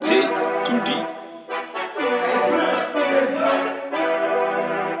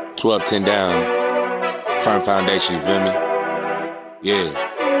2 up, 10 down. Firm foundation, you feel me? Yeah.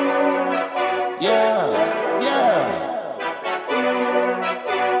 Yeah. Yeah.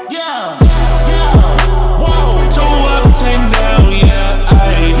 Yeah. Yeah. Whoa. 2 up, 10 down, yeah.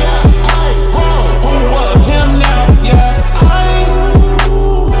 Ayy. Yeah. Ayy. Whoa. Who up him now? Yeah. Ayy.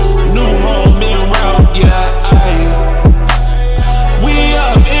 New home in route, yeah. Ayy. We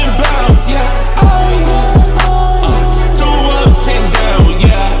up in bounds, yeah. Ayy. 2 up, 10 down,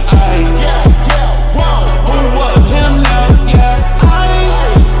 yeah. Ayy. Yeah. Yeah. Whoa. Who up him now? Yeah. Ayy.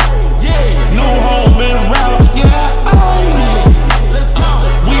 Yeah. New home in route, yeah. Ayy. Let's go.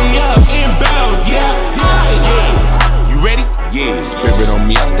 We up in bounds, yeah. Ayy. Yeah. You ready? Yeah. Spirit on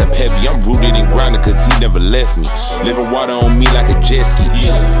me, I step heavy. I'm rooted and grounded cause he never left me. Living water on me like a jet ski.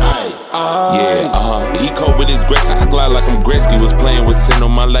 Yeah. He cold with his grace. I glide like I'm Gretzky. Was playing with sin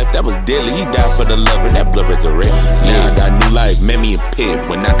on my life. That was deadly. He died for the love and that blood resurrected. Now I got new life. Met me in pit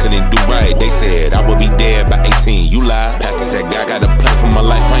when I couldn't do right. They said I would be dead by 18. You lied. Pastor said God got a plan for my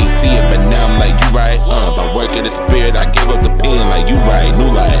life. I ain't see it, but now I'm like, you right. By work of the spirit, I gave up the pen. Like you right.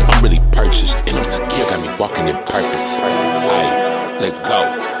 New life. I'm really purchased and I'm secure. Got me walking in purpose. Aight, let's go.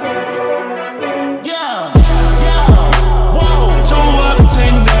 Yeah. Yeah. Whoa. 2 up,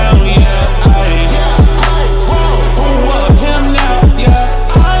 10 down. Yeah. Ayy.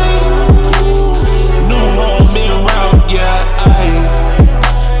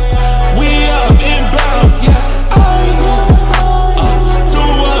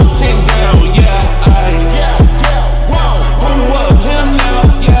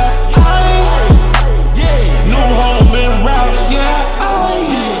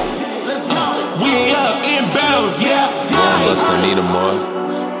 Don't need him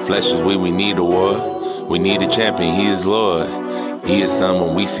more. Flesh is weak, we need a war. We need a champion, he is Lord. He is sun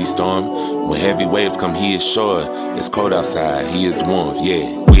when we see storm. When heavy waves come, he is shore. It's cold outside, he is warmth,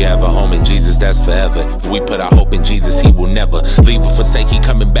 yeah. We have a home in Jesus, that's forever. If we put our hope in Jesus, he will never leave or forsake. He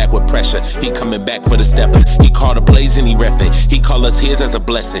coming back with pressure, he coming back for the steppers. He called a blaze and he reffing. He called us his as a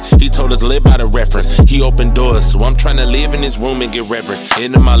blessing. He told us live by the reference. He opened doors, so I'm trying to live in his room and get reverence.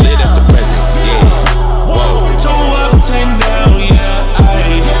 Into my lid, that's the present, yeah. Whoa. 2 up, 10 down, yeah.